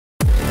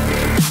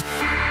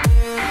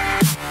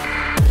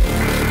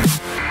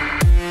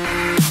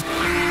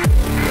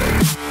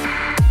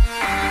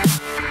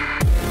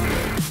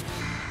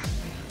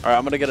Alright,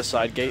 I'm gonna get a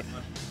side gate.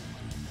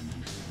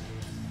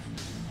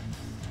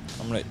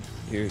 I'm gonna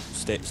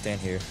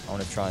stand here. I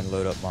wanna try and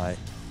load up my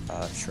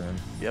shroom.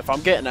 Yeah, if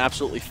I'm getting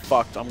absolutely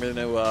fucked, I'm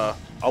gonna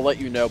I'll let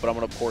you know, but I'm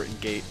gonna port and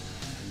gate.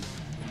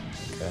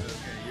 Okay. Okay,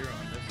 you're on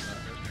this side.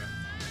 Okay.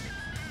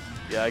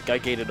 Yeah, I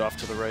gated off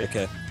to the right.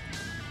 Okay.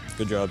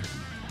 Good job.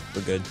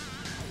 We're good.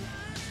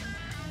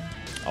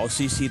 I'll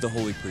CC the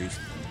Holy Priest.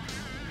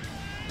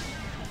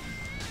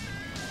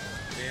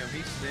 Damn,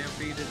 he's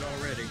stampeded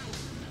already.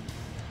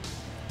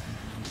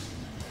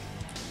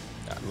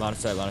 Line of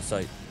sight, line of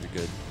sight. You're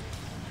good.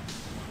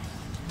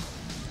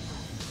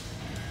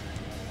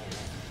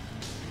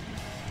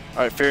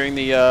 Alright, fearing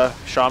the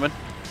shaman.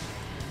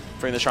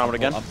 Fearing the shaman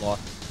again. I'm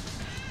locked.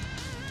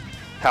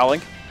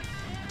 Howling.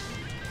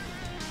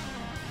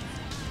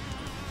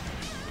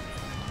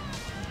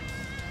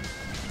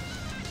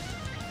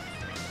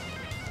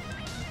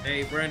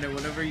 Hey, Brandon,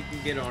 whenever you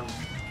can get on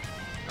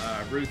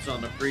roots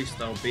on the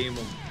priest, I'll beam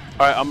him.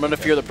 Alright, I'm gonna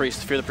fear the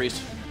priest. Fear the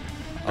priest.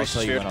 I'll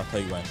tell you when. I'll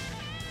tell you when.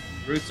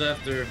 Root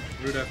after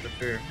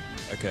fear.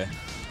 Okay.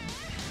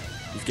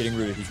 He's getting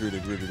rooted. He's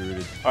rooted.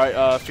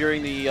 Alright,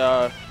 fearing the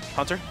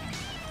hunter.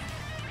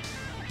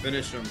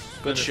 Finish him.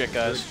 Good shit,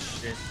 guys.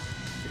 Good shit.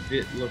 If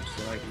it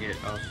looks like it,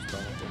 I'll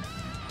stop him.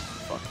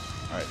 Fuck.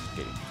 Alright,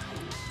 gating.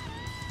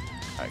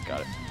 Alright,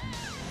 got it.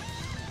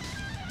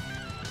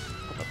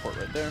 Put that port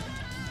right there.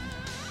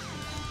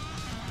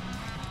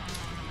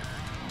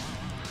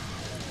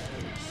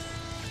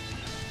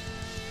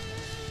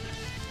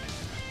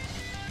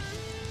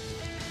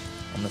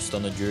 I'm gonna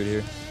stun the druid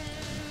here.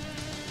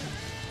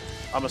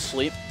 I'm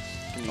asleep.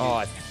 Oh,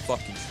 I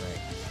fucking shrank.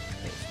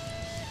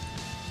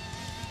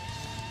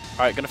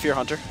 Alright, gonna fear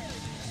hunter.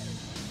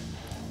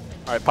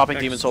 Alright, popping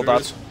Next demon soul druid.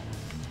 dots.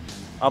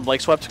 I'm Blake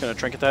swept, gonna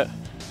trinket that.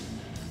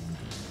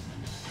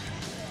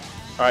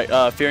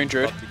 Alright, fearing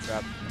druid. Be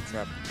trapped. I'm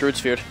trapped. Druid's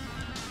feared.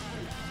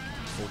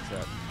 Full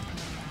trap.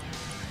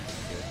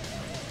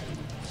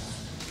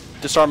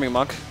 Disarming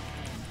monk.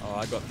 Oh,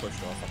 I got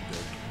pushed off. I'm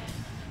good.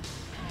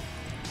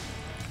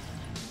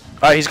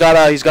 Alright,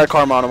 he's got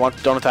karma on him.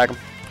 Don't attack him.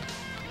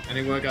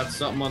 Anyone got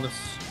something on this?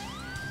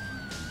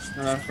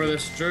 For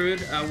this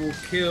druid, I will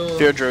kill.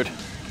 Fear druid.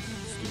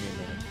 Just give me a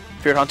minute.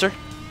 Feared hunter.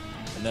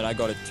 And then I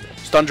got it.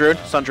 Stun druid.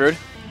 Stun druid.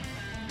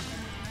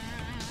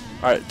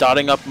 Alright,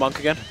 dotting up monk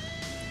again.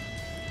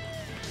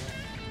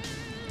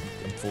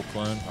 I'm full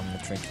clone. I'm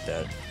gonna trinket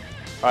that.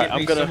 Alright,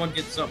 I'm gonna. Someone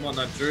get something on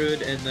that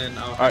druid, and then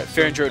I'll. Alright,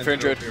 fearing druid. Fearing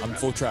druid. I'm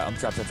full trap. I'm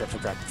trapped.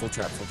 Full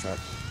trap.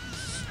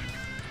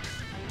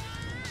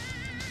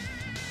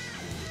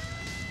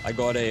 I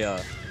got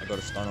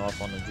a stun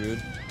off on the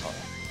druid.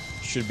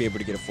 Should be able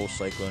to get a full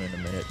cyclone in a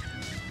minute.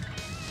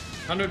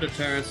 Under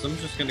deterrence, I'm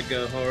just gonna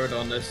go hard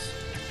on this.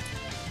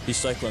 He's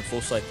cyclone,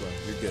 full cyclone.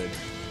 You're good.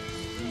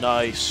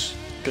 Nice.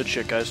 Good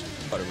shit, guys.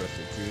 Got to rip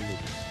the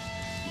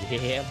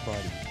druid. Yeah,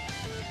 buddy.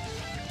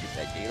 Get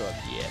that gate up.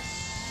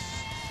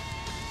 Yes.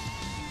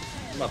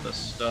 I'm about to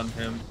stun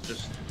him.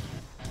 Just.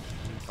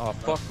 Oh,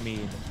 fuck me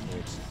in the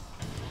face.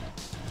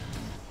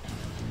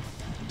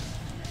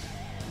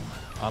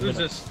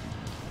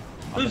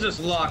 Who's this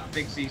lock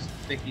think he's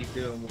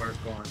doing work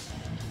on?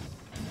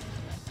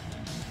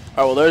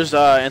 Alright, well, there's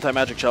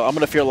anti-magic shell. I'm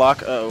gonna fear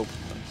lock. Uh-oh.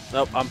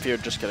 Nope, I'm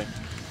feared. Just kidding.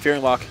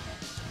 Fearing lock.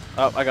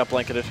 Oh, I got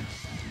blanketed.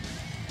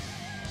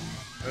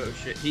 Oh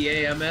shit, he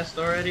AMS'd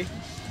already?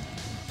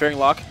 Fearing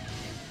lock.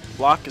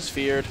 Lock is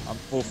feared. I'm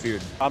full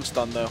feared. I'm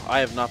stunned though. I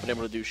have not been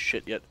able to do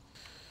shit yet.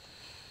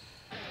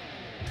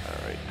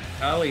 Alright.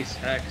 Allie's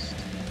hexed.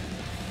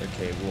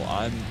 Okay, well,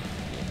 I'm...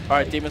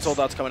 Alright, demon soul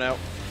dots coming out.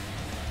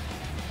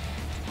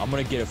 I'm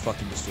gonna get a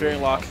fucking destroyer.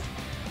 Fearing lock.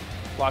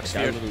 Lock's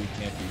I feared. literally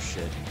can't do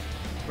shit.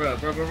 Bro.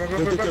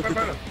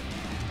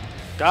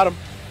 Got him.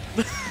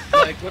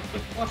 Like, what the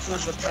fuck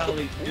was the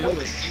Pally doing?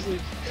 He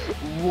was...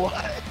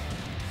 What?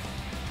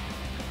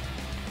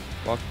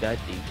 Fuck that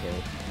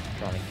DK.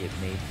 Trying to get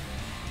me.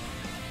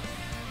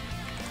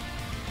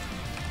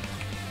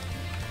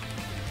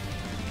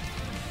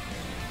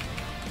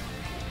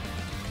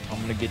 I'm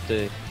gonna get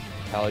the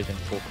Pallies in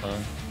full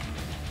clone.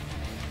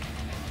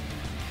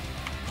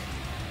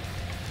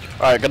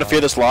 Alright, gonna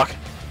fear this lock.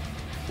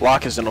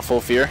 Lock is in a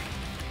full fear.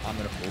 I'm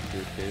gonna full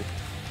fear too.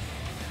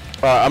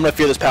 Alright, I'm gonna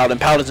fear this paladin.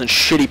 Paladin's in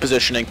shitty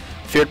positioning.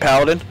 Feared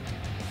paladin.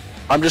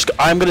 I'm gonna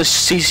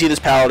CC this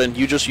paladin.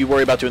 You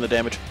worry about doing the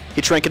damage.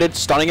 He trinketed,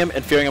 stunning him,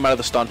 and fearing him out of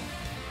the stun.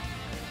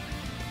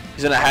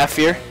 He's in a half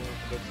fear.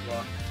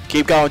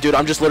 Keep going, dude.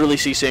 I'm just literally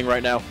CCing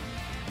right now.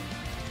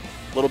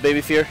 Little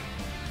baby fear.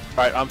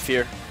 Alright, I'm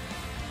fear.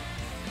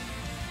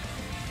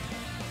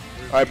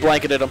 Alright,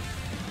 blanketed him.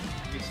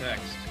 He's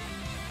hexed.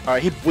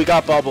 Alright, we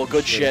got bubble.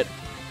 Good shit.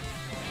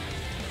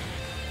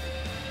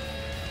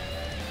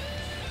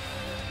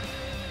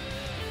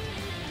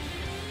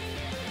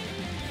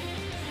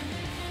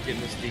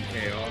 Getting this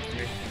DK off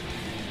me.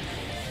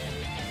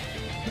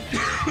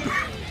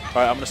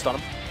 Alright, I'm gonna stun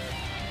him.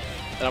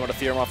 And I'm gonna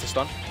fear him off the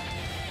stun.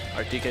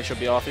 Alright, DK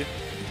should be off you.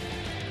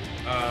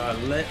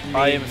 Let me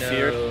I am know.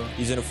 feared.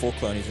 He's in a full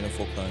clone. Just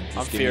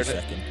I'm give me feared. a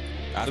second.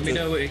 Let me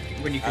know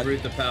when you can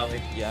root the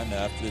pally. Yeah, I know.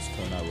 After this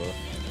clone, I will.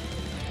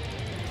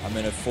 I'm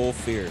in a full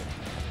fear. I'm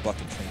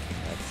fucking drinking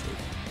that shit.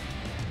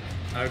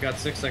 I've got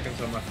 6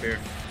 seconds on my fear.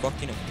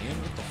 Fucking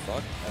immune? What the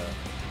fuck?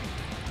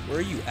 Where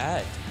are you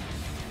at?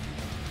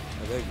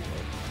 Oh, there you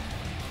are.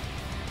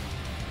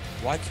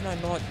 Why can I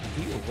not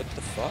heal? What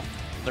the fuck?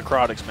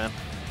 Necrotics, man.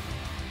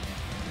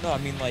 No, I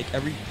mean like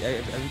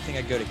everything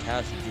I go to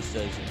cast, it just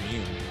says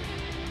immune,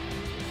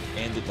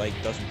 and it like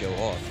doesn't go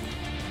off.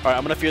 All right,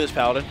 I'm gonna fear this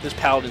paladin. This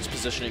paladin's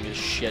positioning is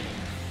shit.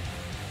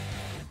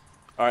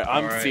 All right,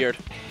 I'm feared.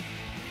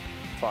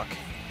 Fuck.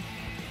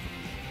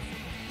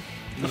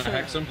 I'm gonna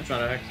hex him. Try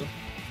to hex him.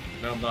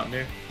 No, I'm not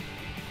near.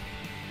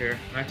 Here,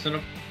 hexing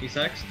him. He's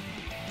hexed.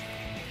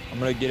 I'm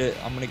gonna get it.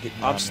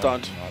 I'm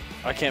stunned.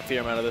 I can't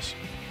fear him out of this.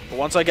 But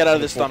once I get out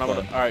of this stun, I'm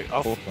gonna. All right,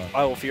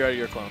 I will fear out of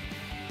your clone.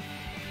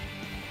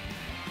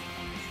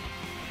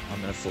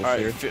 I'm in a full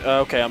fear.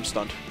 Okay, I'm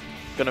stunned.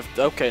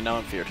 Okay, now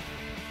I'm feared.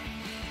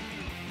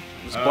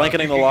 Just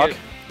blanketing the lock.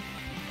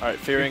 All right,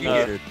 fearing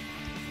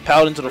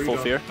paladins in a full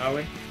fear.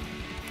 I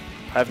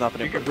have not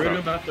been able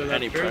to put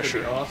any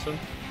pressure. Awesome.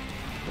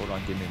 Hold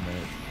on, give me a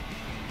minute.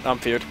 I'm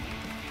feared.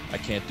 I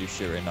can't do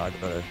shit right now. I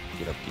gotta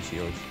get up these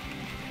heals.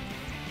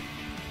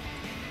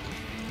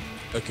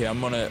 Okay, I'm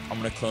gonna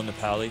clone the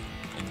pally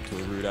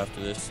into a root after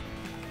this.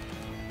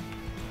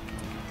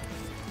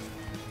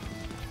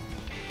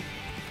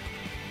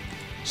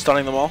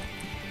 Stunning them all.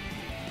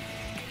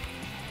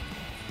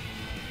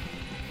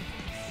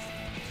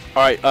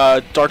 Alright,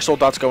 Dark Soul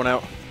Dott's going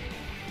out.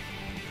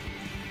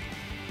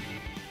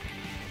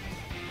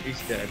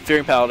 He's dead.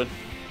 Fearing Paladin.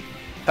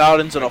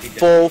 Paladin's in a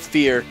full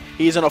fear.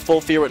 He's in a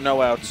full fear with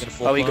no outs.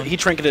 Oh, he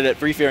trinketed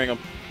it, re-fearing him.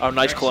 Oh,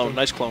 nice clone,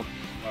 nice clone.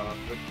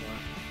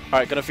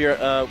 Alright, gonna fear.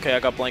 Okay, I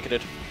got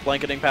blanketed.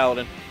 Blanketing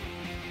Paladin.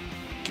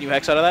 Can you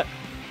hex out of that?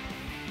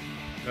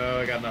 No,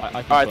 I got nothing.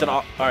 Alright, then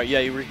alright, yeah,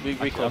 you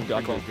re-clone. Good.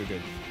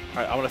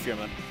 Alright, I'm gonna fear him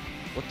then.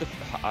 What the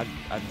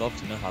I'd love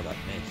to know how that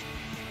missed.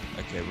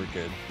 Okay, we're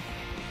good.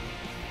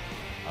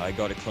 I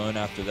got a clone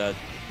after that.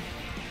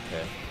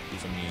 Okay,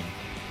 he's immune.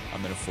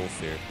 I'm in a full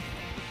fear.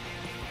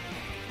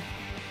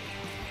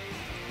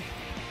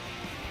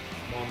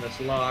 I'm on this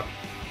lock.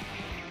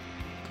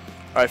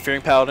 Alright,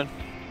 fearing Paladin.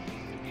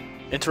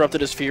 Interrupted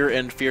his fear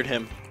and feared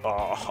him.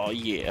 Oh,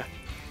 yeah.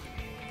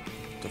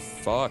 The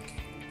fuck?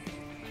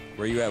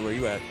 Where you at? Where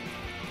you at?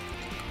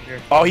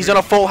 Here, oh, he's in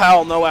a full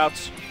howl, no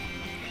outs.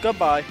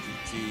 Goodbye.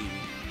 GG.